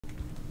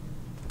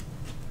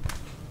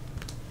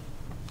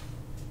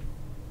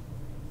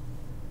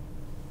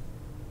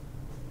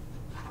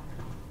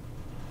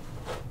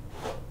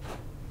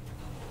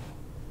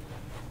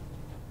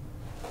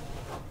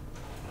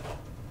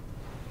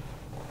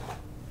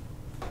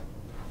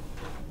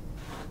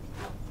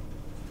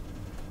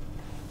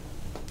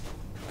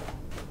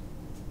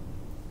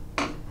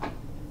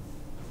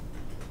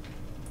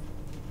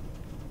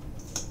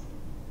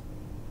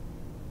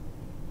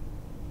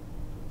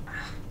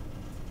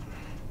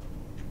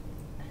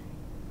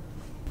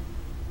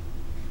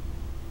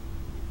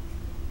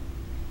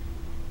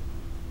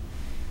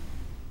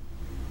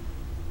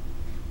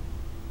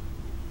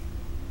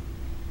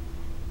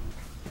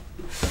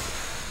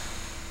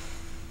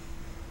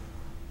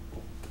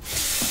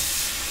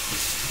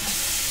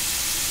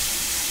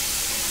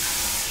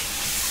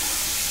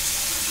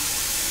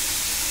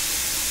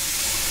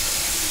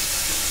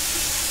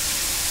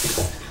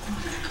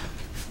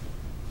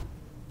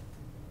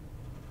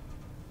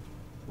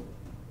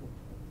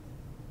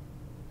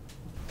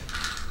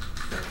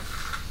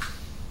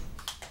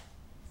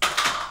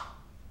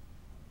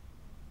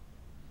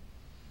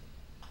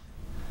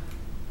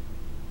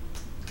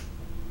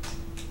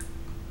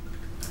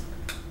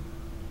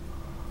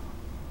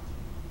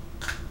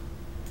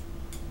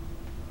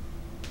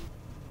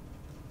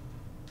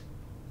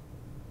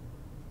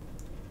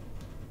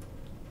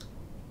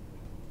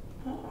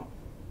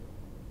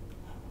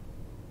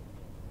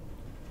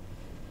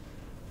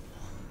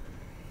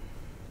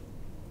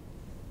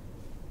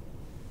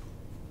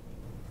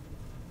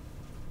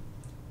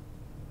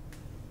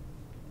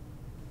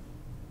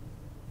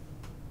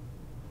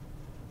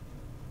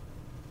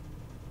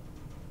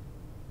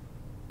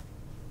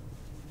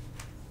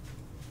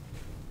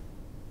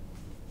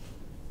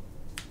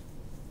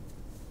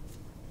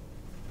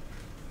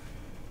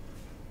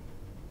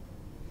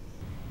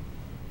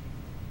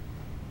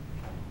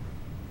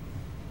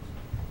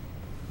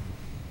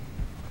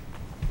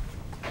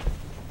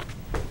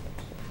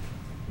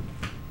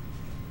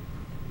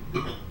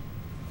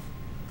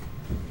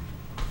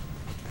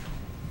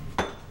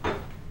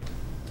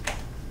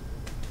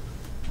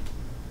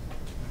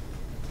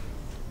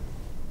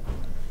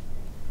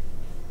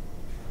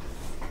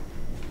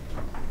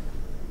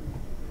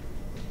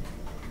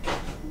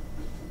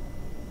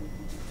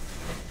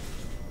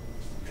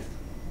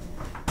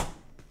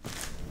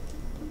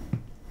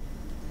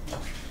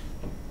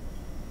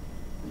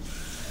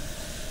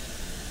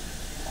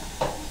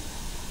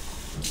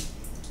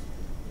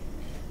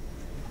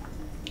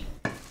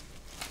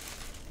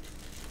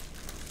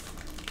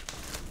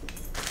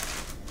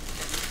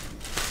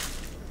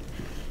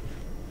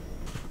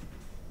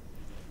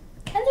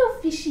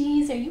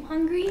cheese. Are you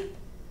hungry?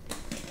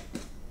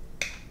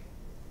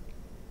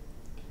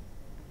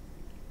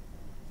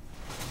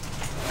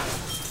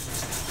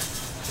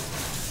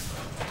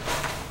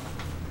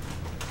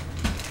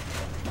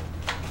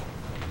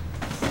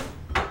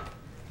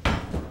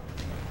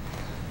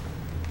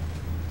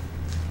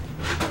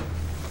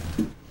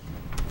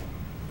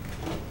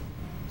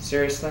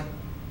 Seriously?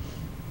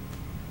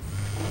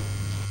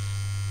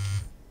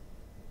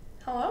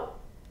 Hello?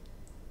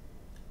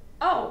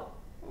 Oh,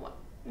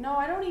 no,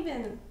 I don't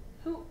even,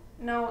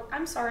 no,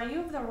 I'm sorry, you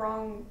have the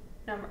wrong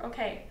number.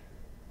 Okay,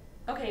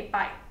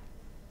 bye.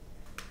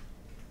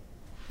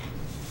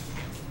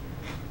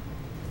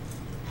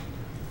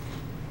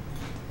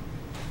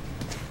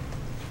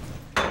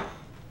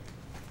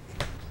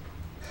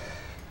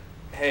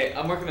 Hey,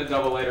 I'm working a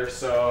double later,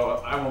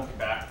 so I won't be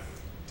back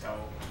till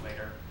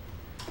later.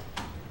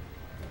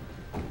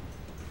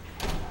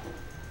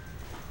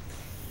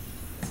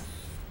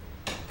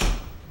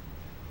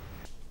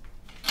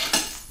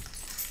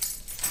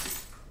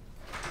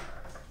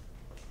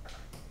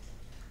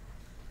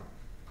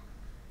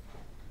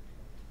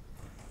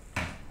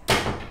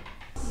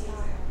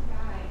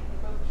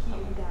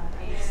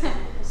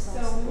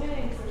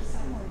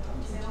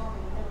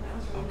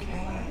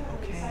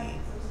 Okay.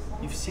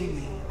 You've seen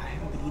me. I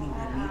haven't been eating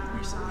red meat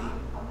recently.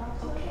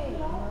 But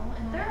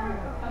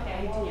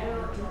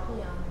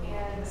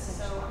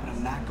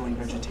I'm not going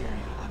vegetarian.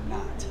 I'm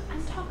not.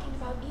 I'm talking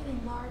about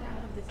eating lard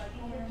out of the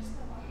can,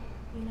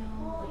 you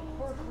know, like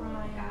pork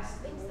rinds,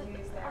 things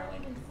that aren't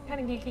even food.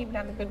 Kind of keep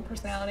down the good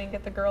personality and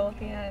get the girl at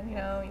the end, you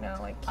know,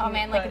 like cute, Oh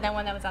man, like that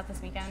one that was out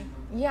this weekend.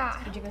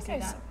 Yeah. Did you go see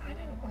that? I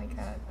didn't like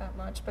that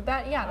much, but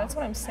that's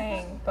what I'm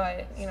saying.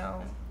 But you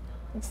know,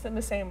 it's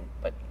the same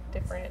but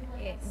different.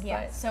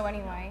 Yeah. But, So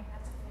anyway.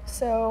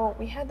 so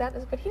we had that,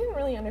 but he didn't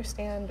really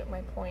understand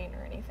my point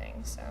or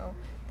anything. So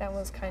that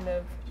was kind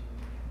of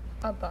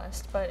a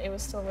bust, but it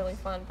was still really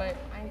fun. But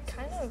I'm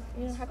kind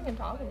of, having a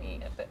dog would be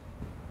a bit.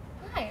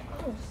 Hi.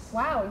 Oh,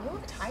 wow, you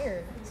look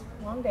tired. It's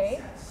a long day.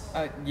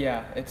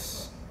 Yeah,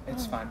 it's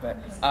fine, but,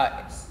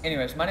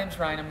 anyways, my name's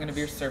Ryan. I'm gonna be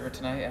your server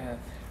tonight.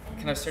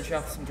 Can I start you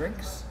off with some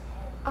drinks?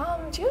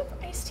 Do you have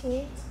iced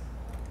tea?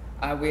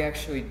 We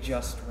actually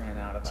just ran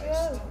out of Do you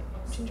iced have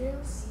tea. ginger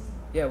ale?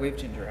 Yeah, we have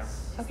ginger ale.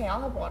 Okay,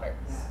 I'll have water.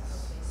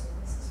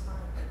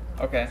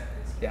 Okay,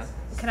 yeah.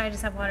 Could I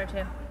just have water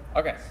too?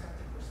 Okay,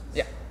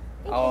 yeah.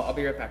 I'll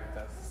be right back with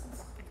that.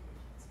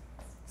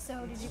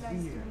 So did you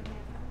guys do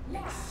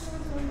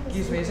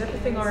Excuse me, is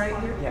everything alright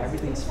here? Yeah,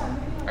 everything's fine.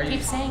 Are you,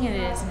 Keep saying it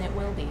is, and it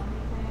will be.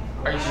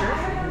 are you sure?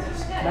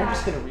 Can I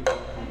just get a recap?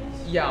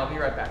 Yeah, I'll be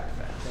right back with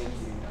that. Thank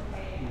you.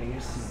 You may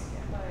just see me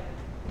again.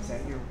 Is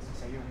that your way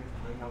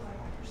of paying off my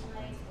home or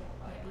something?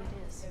 Maybe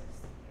it is.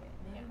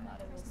 I thought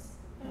it was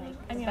like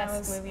I mean, the I best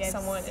was movie I've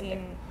somewhat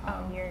seen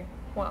all year.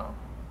 Well,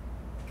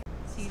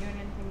 So you doing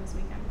anything this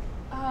weekend?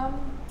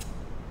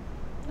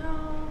 no,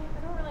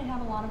 I don't really have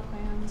a lot of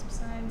plans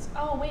besides.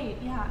 Oh wait,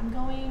 yeah, I'm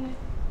going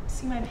to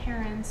see my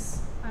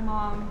parents, my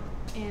mom,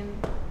 in.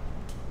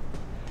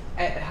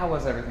 How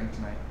was everything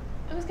tonight?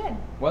 It was good.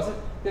 Was it?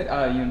 Good.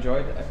 You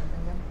enjoyed everything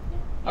then?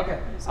 Yeah. Okay.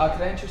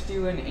 Could I interest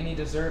you in any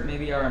dessert?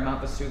 Maybe our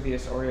Mount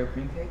Vesuvius Oreo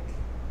cream cake?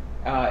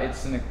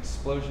 It's an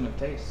explosion of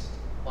taste.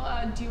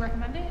 Well, do you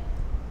recommend it?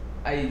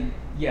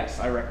 Yes,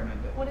 I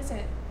recommend it. What is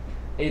it?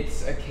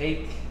 It's a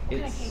cake. What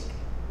It's kind of cake?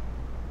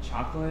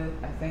 chocolate,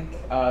 I think.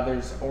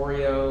 There's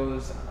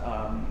Oreos,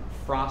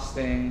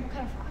 frosting. What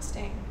kind of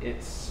frosting?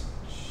 It's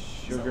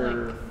Is it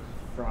sugar like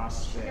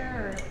frosting.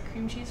 Sugar or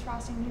cream cheese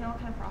frosting? Do you know what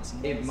kind of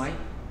frosting it is? It might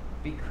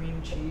be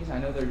cream cheese. I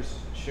know there's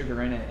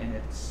sugar in it and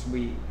it's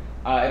sweet.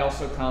 It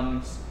also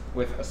comes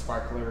with a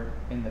sparkler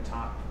in the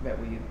top that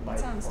we light That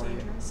sounds for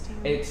dangerous to you.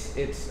 me.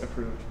 It's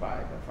approved by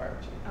the fire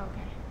chief.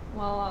 Okay.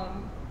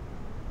 Well,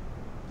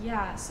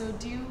 yeah. So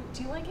do you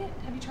like it?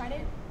 Have you tried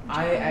it? Would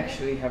you I recommend it?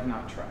 actually have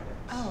not tried it.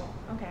 Oh,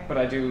 okay. But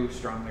I do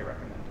strongly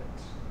recommend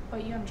it.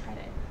 But you haven't tried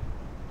it.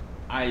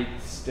 I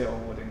still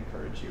would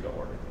encourage you to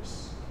order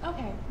this.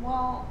 Okay.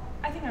 Well,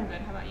 I think I'm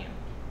good. How about you?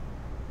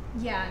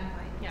 Yeah, I'm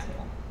fine. Yeah.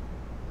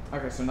 Cool.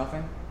 Okay, so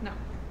nothing? No.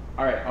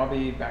 Alright, I'll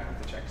be back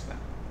with the checks then.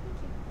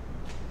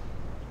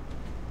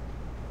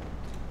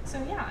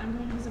 So yeah, I'm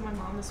going to visit my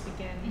mom this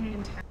weekend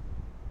in town.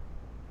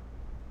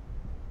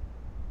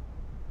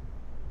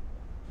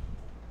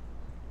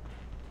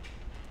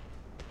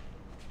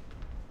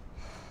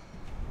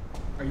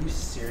 Are you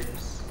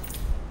serious?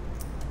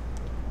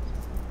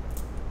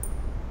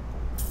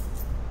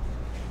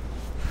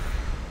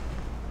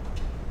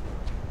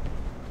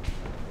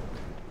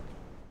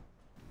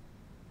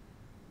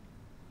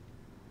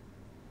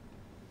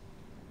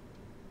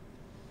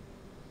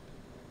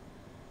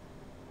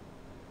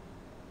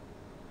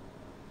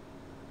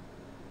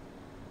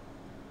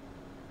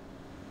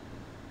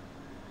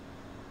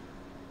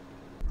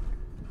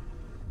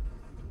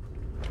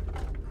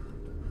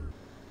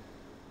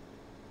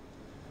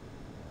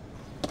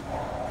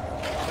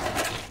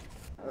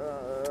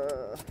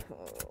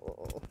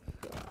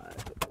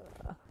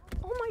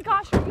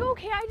 Gosh, are you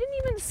okay? I didn't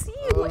even see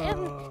you, and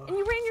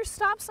you ran your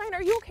stop sign.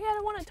 Are you okay? I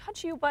don't want to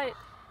touch you, but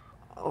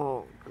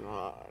Oh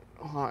God,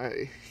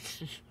 why?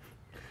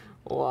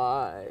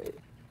 Why?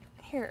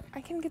 Here,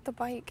 I can get the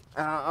bike.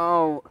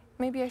 Oh.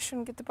 Maybe I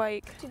shouldn't get the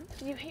bike. Did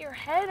you hit your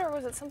head or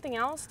was it something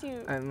else?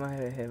 I might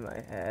have hit my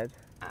head.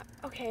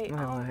 Okay.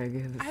 My leg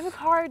is. I have a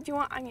car. Do you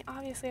want? I mean,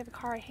 obviously I have a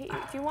car. I hate you.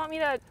 Do you want me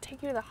to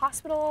take you to the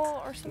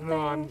hospital or something?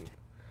 No,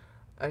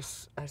 I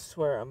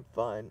swear I'm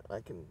fine. I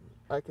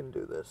can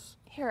do this.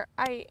 Here,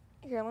 I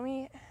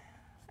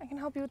can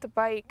help you with the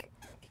bike.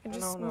 You can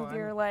just move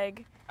your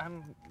leg. I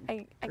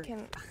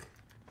can.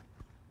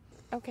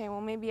 Okay,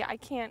 well maybe I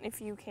can't if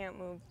you can't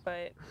move,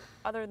 but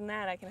other than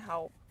that I can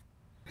help.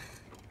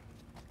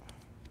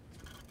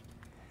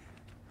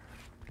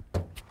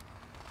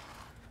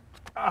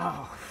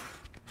 Oh.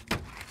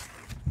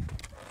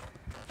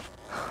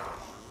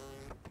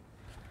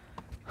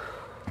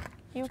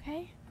 You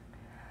okay?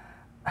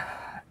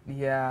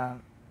 Yeah,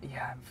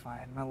 I'm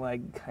fine. My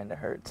leg kind of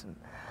hurts and.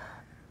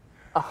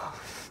 Oh.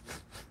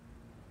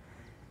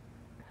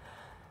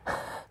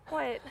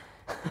 What?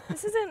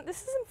 This isn't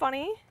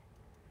funny.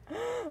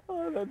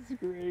 Oh, that's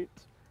great.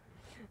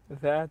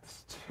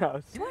 That's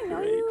just Do I know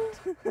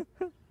great.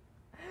 you?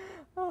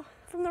 Oh,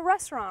 from the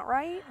restaurant,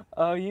 right?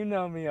 Oh, you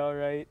know me, all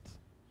right.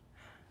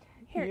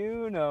 Here.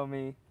 You know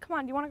me. Come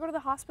on, do you want to go to the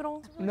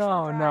hospital?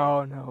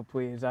 No,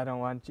 please. I don't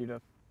want you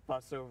to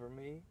fuss over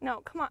me.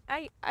 No, come on.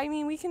 I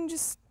mean, we can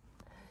just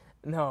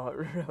No,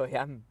 really,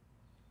 I'm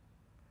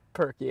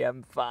perky.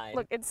 I'm fine.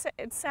 look.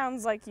 It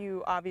sounds like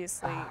you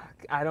obviously.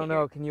 I don't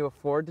know. Can you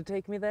afford to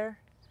take me there?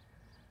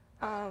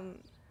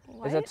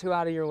 What? Is that too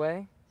out of your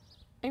way?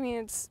 I mean,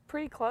 it's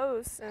pretty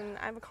close, and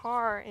I have a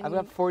car. And I've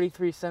got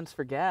 43 cents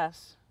for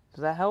gas.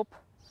 Does that help?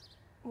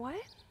 What?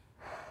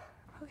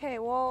 Okay,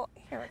 well,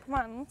 here, come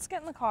on, let's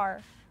get in the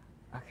car.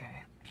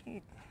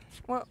 Okay.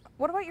 What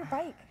about your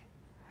bike?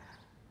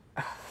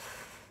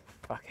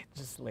 Fuck it,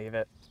 just leave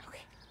it. Okay.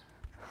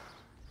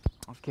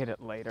 I'll get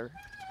it later.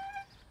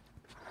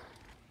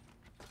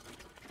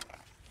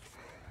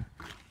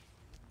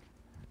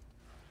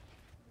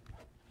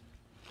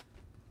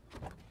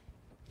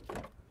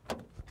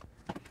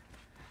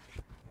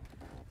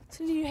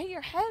 So did you hit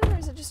your head, or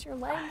is it just your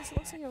legs? It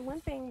looks like you're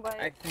limping, but...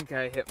 I think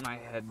I hit my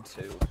head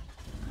too.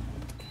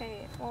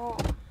 Okay, well,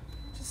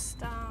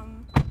 just, you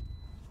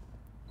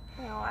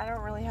know, I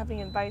don't really have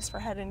any advice for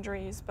head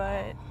injuries,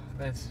 but...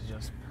 This is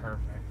just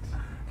perfect.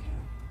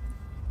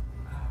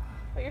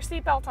 Put your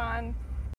seatbelt on.